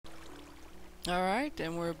Alright,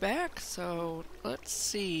 and we're back. So let's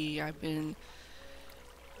see. I've been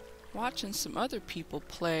watching some other people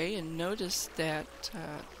play and noticed that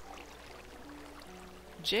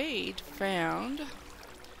Jade found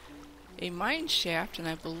a mine shaft, and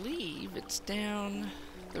I believe it's down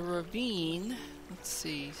the ravine. Let's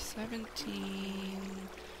see, 17.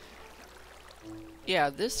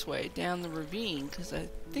 Yeah, this way, down the ravine, because I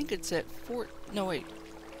think it's at no, wait,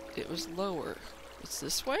 it was lower. It's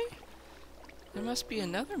this way? There must be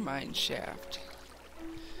another mine shaft.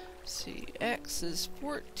 Let's see, X is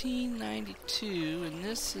 1492, and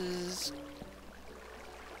this is...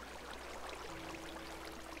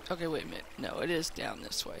 Okay, wait a minute. No, it is down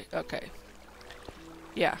this way. Okay.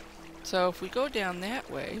 Yeah. So if we go down that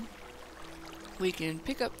way, we can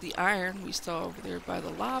pick up the iron we saw over there by the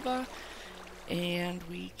lava, and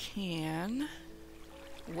we can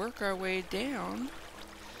work our way down.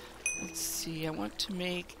 Let's see, I want to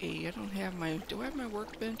make a... do I have my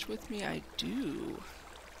workbench with me? I do.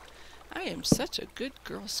 I am such a good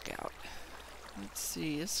Girl Scout. Let's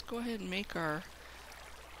see, let's go ahead and make our...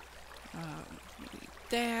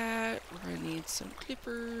 that. We're going to need some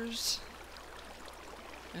clippers.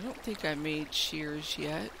 I don't think I made shears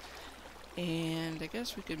yet. And I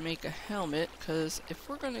guess we could make a helmet, because if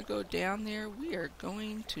we're going to go down there, we are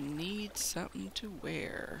going to need something to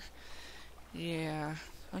wear. Yeah,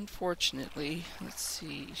 unfortunately. Let's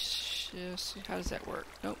see. How does that work?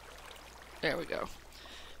 Nope. There we go.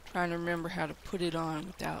 Trying to remember how to put it on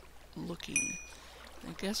without looking.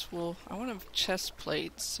 I guess I want a chest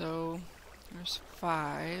plate, so there's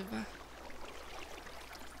 5.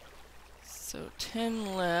 So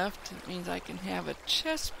 10 left. It means I can have a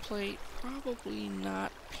chest plate, probably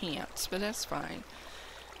not pants, but that's fine.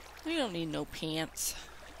 We don't need no pants.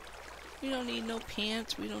 We don't need no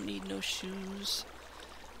pants. We don't need no shoes.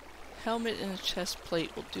 Helmet and a chest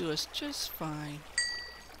plate will do us just fine.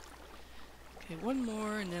 Okay, one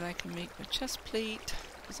more, and then I can make my chest plate,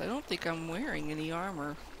 because I don't think I'm wearing any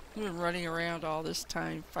armor. I've been running around all this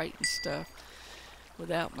time fighting stuff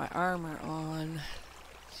without my armor on.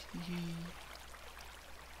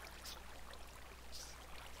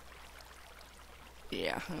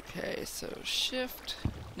 Yeah, okay, so shift,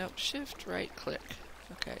 right click.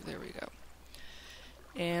 Okay, there we go.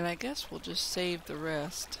 And I guess we'll just save the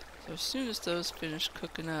rest. So as soon as those finish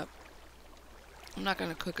cooking up, I'm not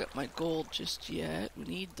going to cook up my gold just yet. We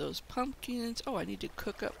need those pumpkins. Oh, I need to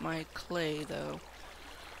cook up my clay, though.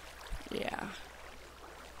 Yeah.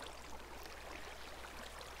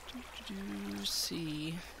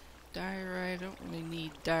 See. Diorite, I don't really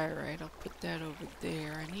need diorite. I'll put that over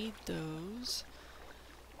there. I need those.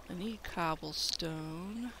 I need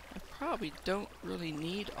cobblestone. I probably don't really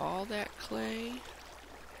need all that clay.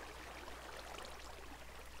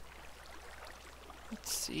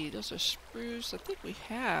 Let's see, those are spruce. I think we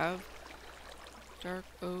have dark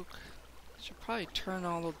oak. I should probably turn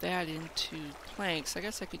all of that into planks. I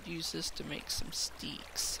guess I could use this to make some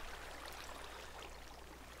steaks.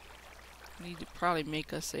 I need to probably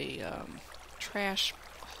make us a trash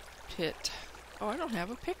pit. Oh, I don't have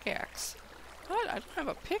a pickaxe. What? I don't have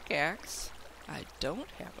a pickaxe? I don't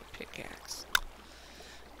have a pickaxe.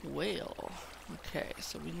 Well, okay,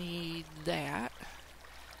 so we need that.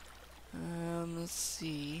 Let's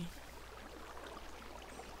see.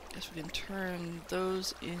 Guess we can turn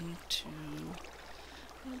those into...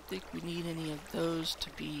 I don't think we need any of those to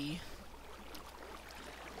be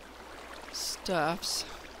stuffs.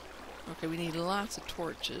 Okay, we need lots of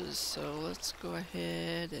torches, so let's go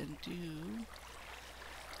ahead and do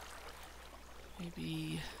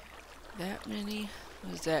maybe that many.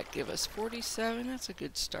 What does that give us? 47? That's a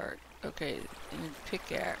good start. Okay, and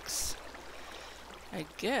pickaxe. I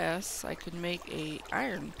guess I could make a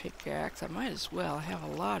iron pickaxe. I might as well. I have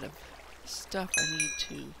a lot of stuff I need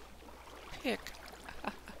to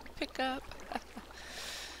pick up.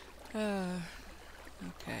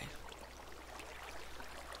 Okay.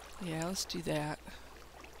 Yeah, let's do that.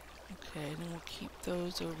 Okay, then we'll keep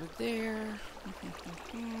those over there.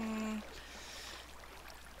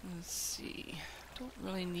 Let's see. Don't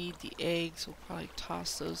really need the eggs. We'll probably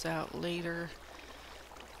toss those out later.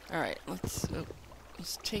 Alright, let's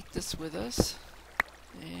take this with us.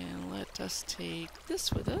 And let us take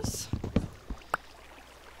this with us.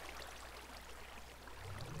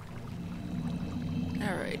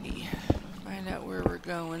 Alrighty. Find out where we're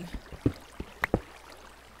going.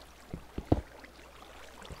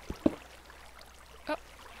 Oh,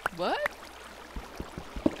 what?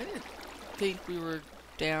 I didn't think we were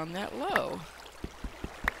down that low.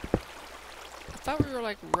 I thought we were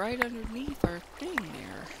like right underneath our thing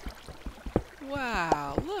there.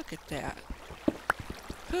 Wow, look at that.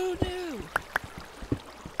 Who knew?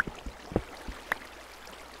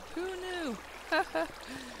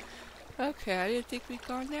 Okay, I didn't think we'd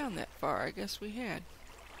gone down that far. I guess we had.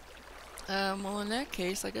 Well, in that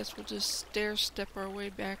case, I guess we'll just stair-step our way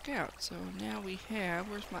back out. So now we have,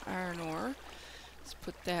 where's my iron ore? Let's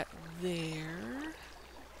put that there.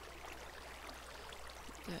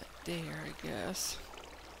 Put that there, I guess.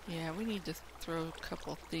 Yeah, we need to throw a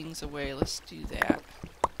couple things away. Let's do that.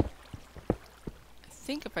 I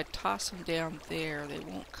think if I toss them down there, they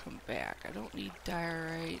won't come back. I don't need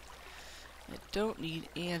diorite. I don't need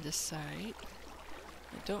andesite.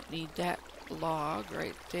 I don't need that log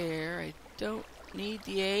right there. I don't need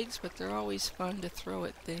the eggs, but they're always fun to throw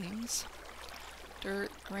at things.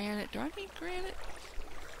 Dirt, granite. Do I need granite?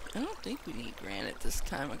 I don't think we need granite this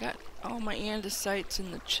time. I got all my andesites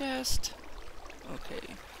in the chest. Okay.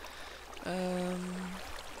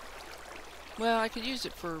 Well, I could use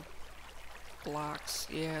it for blocks.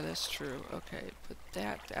 Yeah, that's true. Okay, put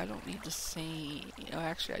that. I don't need the sand. Oh,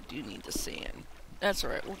 actually, I do need the sand. That's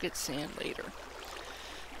alright. We'll get sand later.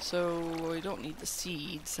 So, we don't need the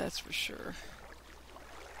seeds, that's for sure.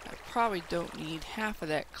 I probably don't need half of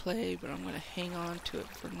that clay, but I'm going to hang on to it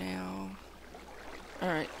for now.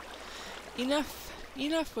 Alright.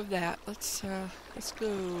 Enough of that. Let's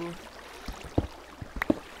go.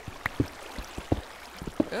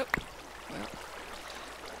 Oh, well.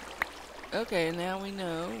 Okay, now we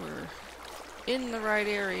know we're in the right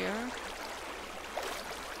area.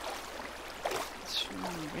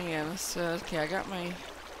 Man, okay, I got my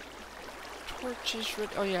torches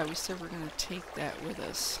ready. Oh yeah, we said we're going to take that with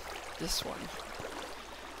us. This one.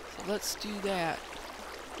 So let's do that.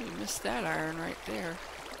 We missed that iron right there.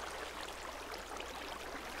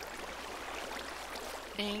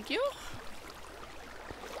 Thank you.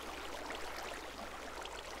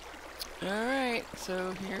 Alright,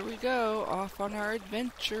 so here we go, off on our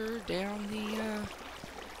adventure down the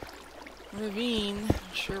ravine.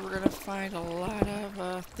 I'm sure we're going to find a lot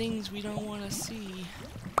of things we don't want to see.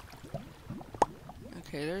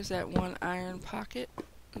 Okay, there's that one iron pocket.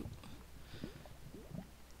 Oop.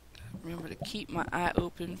 Remember to keep my eye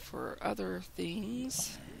open for other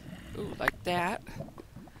things. Ooh, like that.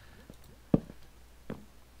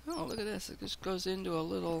 Oh, look at this. It just goes into a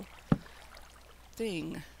little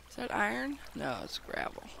thing. Is that iron? No, it's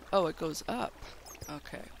gravel. Oh, it goes up.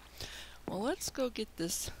 Okay. Well, let's go get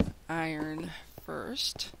this iron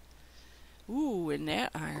first. Ooh, and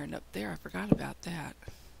that iron up there. I forgot about that.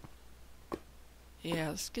 Yeah,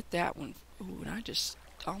 let's get that one. Ooh, and I just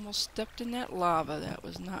almost stepped in that lava. That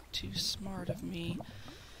was not too smart of me.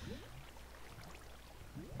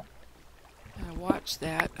 Gotta watch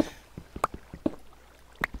that.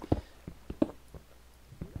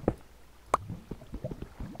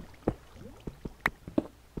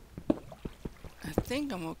 I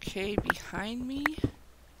think I'm okay behind me.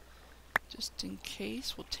 Just in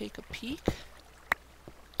case, we'll take a peek.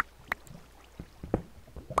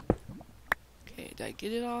 Okay, did I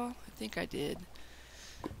get it all? I think I did.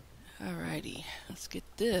 Alrighty, let's get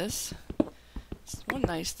this. One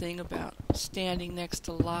nice thing about standing next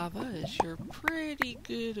to lava is you're pretty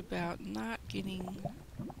good about not getting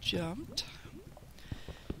jumped.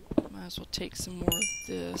 Might as well take some more of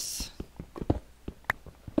this.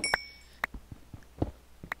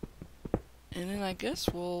 And then I guess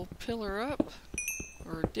we'll pillar up,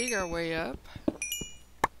 or dig our way up.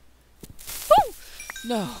 Woo!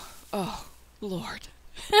 No. Oh, Lord.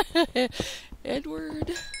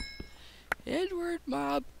 Edward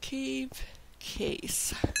MobCave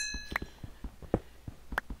case.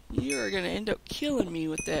 You are going to end up killing me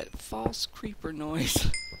with that false creeper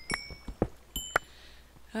noise.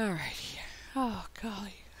 Alrighty. Oh,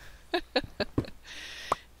 golly.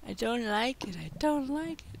 I don't like it. I don't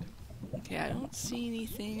like it. Okay, I don't see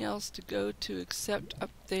anything else to go to except up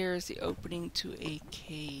there is the opening to a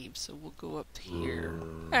cave. So we'll go up here.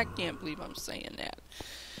 I can't believe I'm saying that.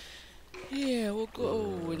 Yeah, we'll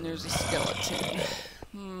go. Oh, and there's a skeleton.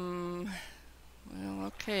 Well,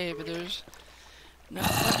 okay, but there's not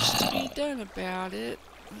much to be done about it.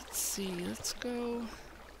 Let's see. Let's go.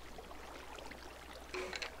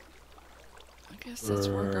 I guess let's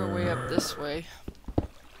work our way up this way.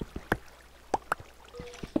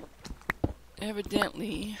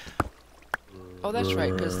 Evidently. Oh, that's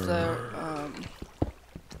right, because the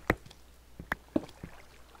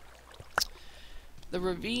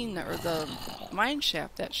ravine, or the mine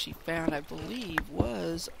shaft that she found, I believe,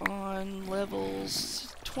 was on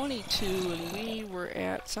levels 22, and we were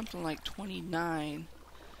at something like 29.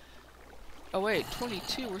 Oh wait,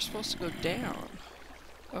 22, we're supposed to go down.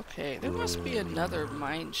 Okay, there must be another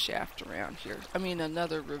mine shaft around here. I mean,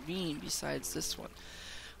 another ravine besides this one.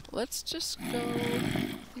 Let's just go,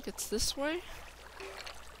 I think it's this way.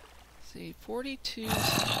 see, 42,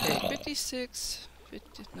 okay, 56,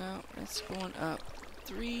 50, no, that's going up.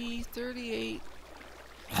 338.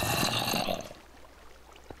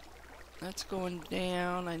 That's going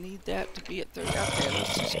down. I need that to be at 30. Okay,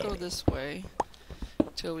 let's just go this way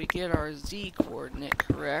until we get our Z coordinate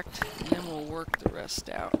correct, and then we'll work the rest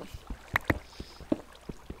out.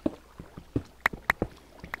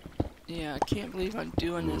 Yeah, I can't believe I'm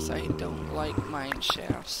doing this. I don't like mine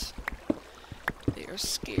shafts. They are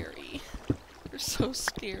scary. They're so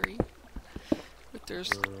scary. But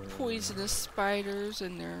there's poisonous spiders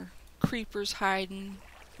and there are creepers hiding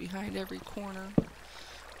behind every corner.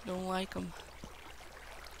 Don't like them.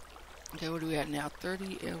 Okay, what are we at now?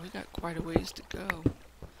 30? Yeah, we got quite a ways to go.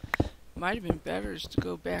 Might have been better just to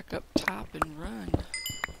go back up top and run.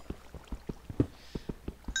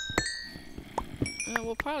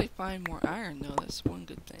 We'll probably find more iron though, that's one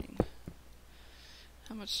good thing.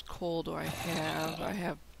 How much coal do I have? I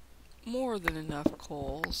have more than enough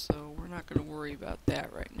coal, so we're not going to worry about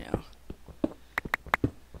that right now.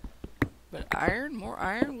 But iron, more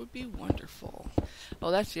iron would be wonderful.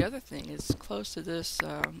 Oh, that's the other thing, is close to this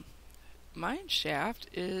mine shaft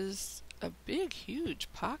is a big,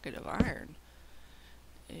 huge pocket of iron.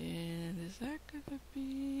 And is that going to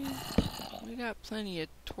be... We got plenty of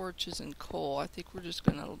torches and coal. I think we're just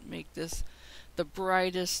going to make this the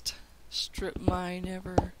brightest strip mine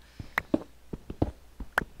ever.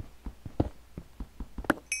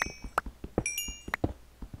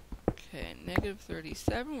 Okay, negative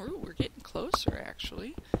 37. We're getting closer,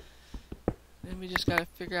 actually. Then we just got to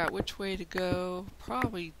figure out which way to go.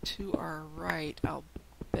 Probably to our right, I'll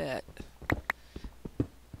bet.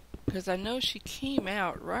 Because I know she came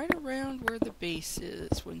out right around where the base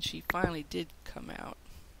is when she finally did come out.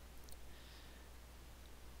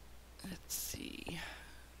 Let's see.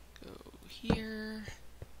 Go here.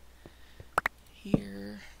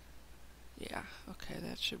 Here. Yeah, okay,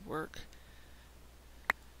 that should work.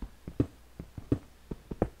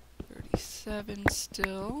 37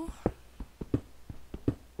 still.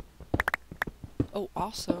 Oh,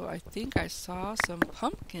 also, I think I saw some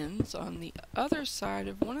pumpkins on the other side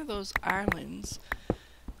of one of those islands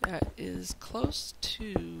that is close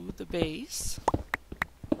to the base.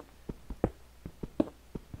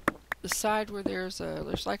 The side where there's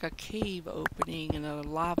like a cave opening and a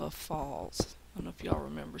lava falls. I don't know if y'all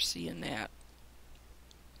remember seeing that.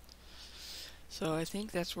 So I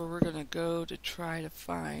think that's where we're going to go to try to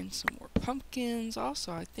find some more pumpkins.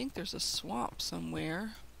 Also, I think there's a swamp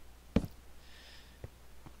somewhere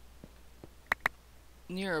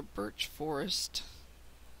near a birch forest,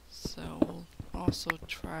 so we'll also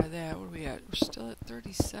try that. What are we at? We're still at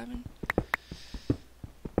 37.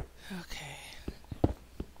 Okay.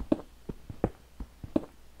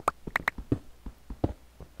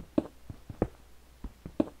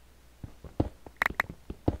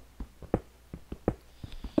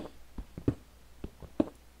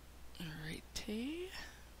 Alright. Okay,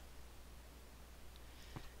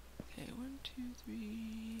 1, 2,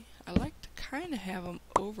 3. I like to kind of have them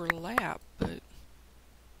overlap, but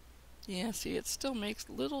yeah, see, it still makes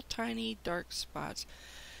little tiny dark spots.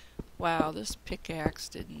 Wow, this pickaxe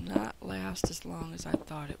did not last as long as I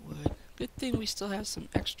thought it would. Good thing we still have some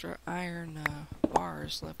extra iron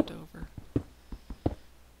bars left over.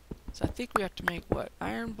 So I think we have to make, what,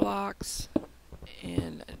 iron blocks,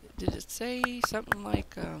 and did it say something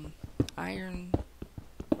like iron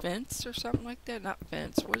fence or something like that? Not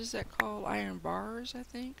fence, what is that called? Iron bars, I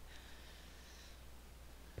think.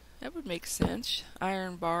 That would make sense.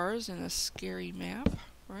 Iron bars in a scary map,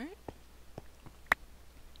 right?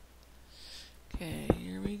 Okay,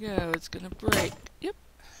 here we go. It's gonna break. Yep,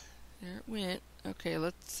 there it went. Okay,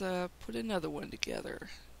 let's put another one together.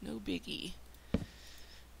 No biggie.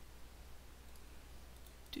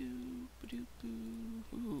 Doo-ba-doo-boo.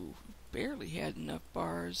 Ooh, barely had enough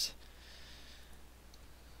bars.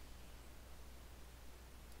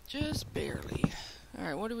 Just barely.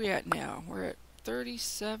 Alright, what are we at now? We're at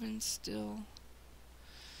 37 still.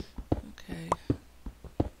 Okay.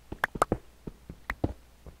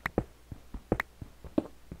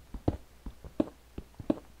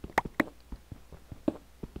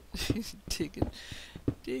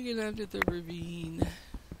 digging under the ravine.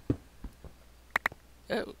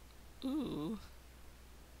 Oh, ooh.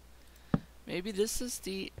 Maybe this is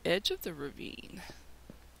the edge of the ravine.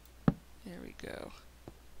 There we go.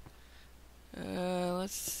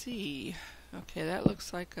 Let's see. Okay, that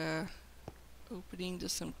looks like a opening to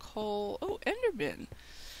some coal. Oh, Enderman.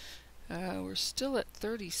 We're still at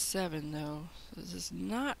 37 though. This is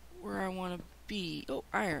not where I want to be. Oh,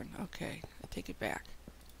 iron. Okay, I take it back.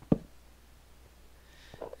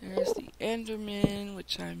 There's the Enderman,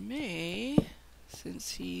 which I may,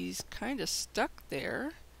 since he's kind of stuck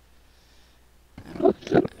there, I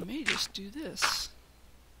may just do this.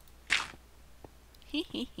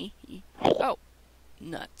 Oh,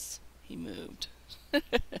 nuts. He moved.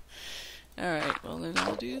 Alright, well then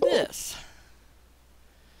I'll do this.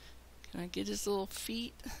 Can I get his little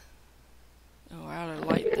feet? Oh, I ought to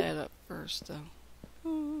light that up first, though.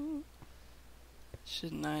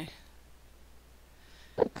 Shouldn't I?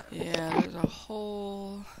 Yeah, there's a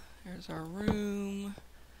hole. There's our room.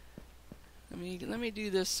 Let me do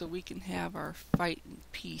this so we can have our fight in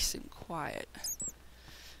peace and quiet.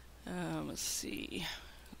 Let's see.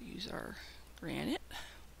 We'll use our granite.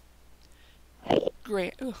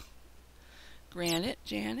 Granite,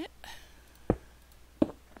 Janet.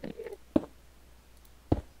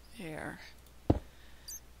 There.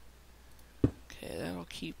 Okay, that'll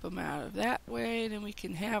keep them out of that way. Then we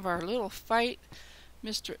can have our little fight,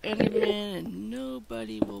 Mr. Enderman, and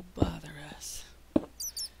nobody will bother us.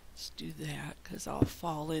 Let's do that, because I'll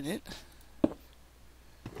fall in it.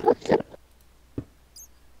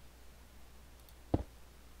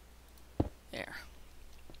 There.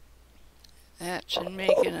 That should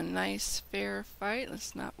make it a nice, fair fight.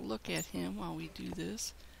 Let's not look at him while we do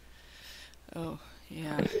this. Oh,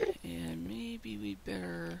 yeah. And maybe we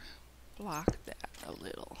better block that a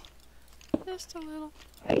little. Just a little.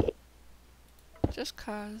 Just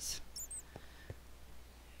 'cause.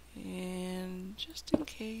 And just in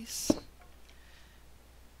case.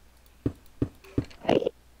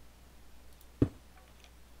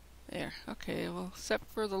 There. Okay, well, except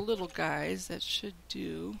for the little guys, that should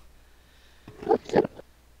do.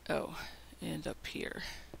 Oh, and up here.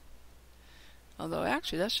 Although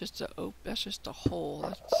actually that's just a hole.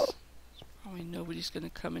 That's probably nobody's gonna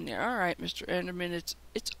come in there. All right, Mr. Enderman,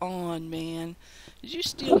 it's on, man. Did you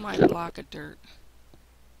steal my block of dirt?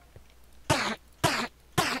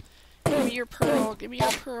 Give me your pearl. Give me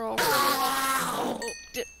your pearl.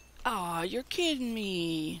 Oh, you're kidding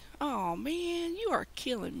me. Oh man, you are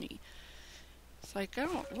killing me. It's like I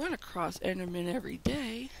don't run across Enderman every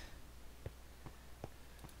day.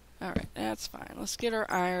 Alright, that's fine. Let's get our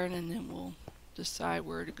iron and then we'll decide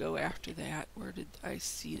where to go after that. Where did I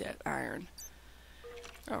see that iron?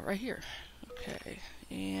 Oh, right here. Okay,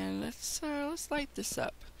 and let's light this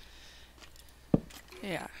up.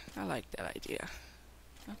 Yeah, I like that idea.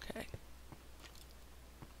 Okay.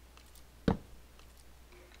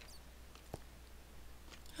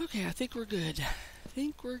 Okay, I think we're good. I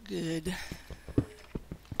think we're good.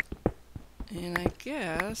 And I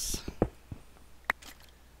guess,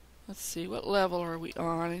 let's see, what level are we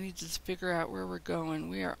on? I need to figure out where we're going.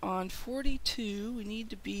 We are on 42. We need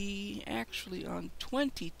to be actually on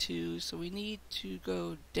 22, so we need to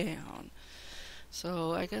go down.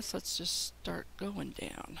 So I guess let's just start going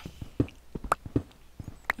down.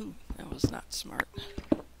 Ooh, that was not smart.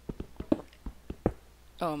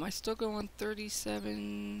 Oh, am I still going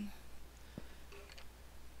 37,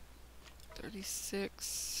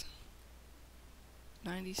 36,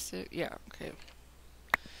 96? Yeah, okay.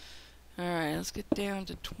 Alright, let's get down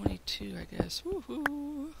to 22, I guess.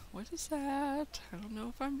 Woohoo! What is that? I don't know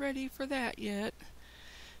if I'm ready for that yet.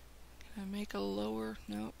 Can I make a lower?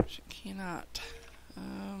 Nope, she cannot.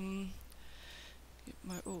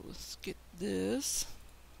 Let's get this.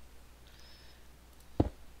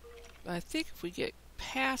 I think if we get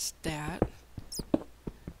past that,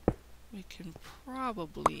 we can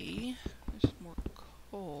probably, there's more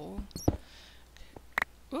coal.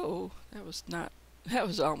 Oh, that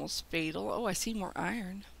was almost fatal. Oh, I see more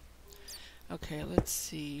iron. Okay, let's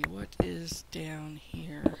see, what is down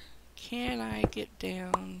here? Can I get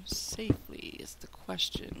down safely is the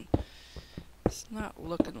question. It's not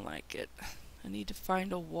looking like it. I need to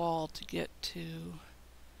find a wall to get to.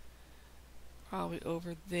 Probably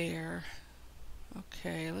over there.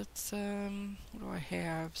 Okay, let's, what do I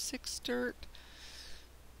have? 6 dirt.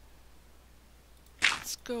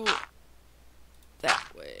 Let's go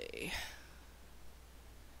that way.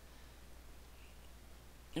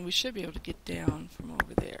 And we should be able to get down from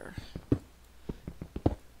over there.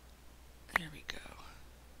 There we go.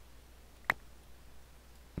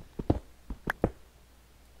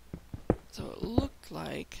 So it looked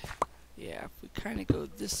like, yeah, if we kind of go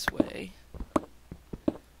this way.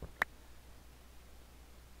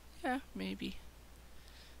 Yeah, maybe.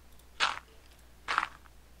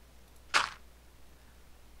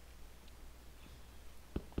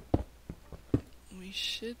 We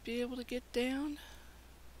should be able to get down.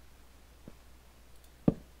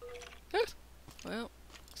 Well,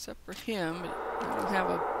 except for him, but I don't have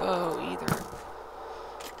a bow either.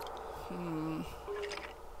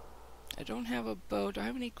 I don't have a bow. Do I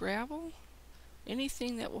have any gravel?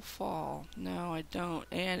 Anything that will fall? No, I don't.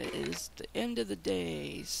 And it is the end of the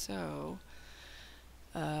day, so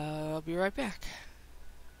I'll be right back.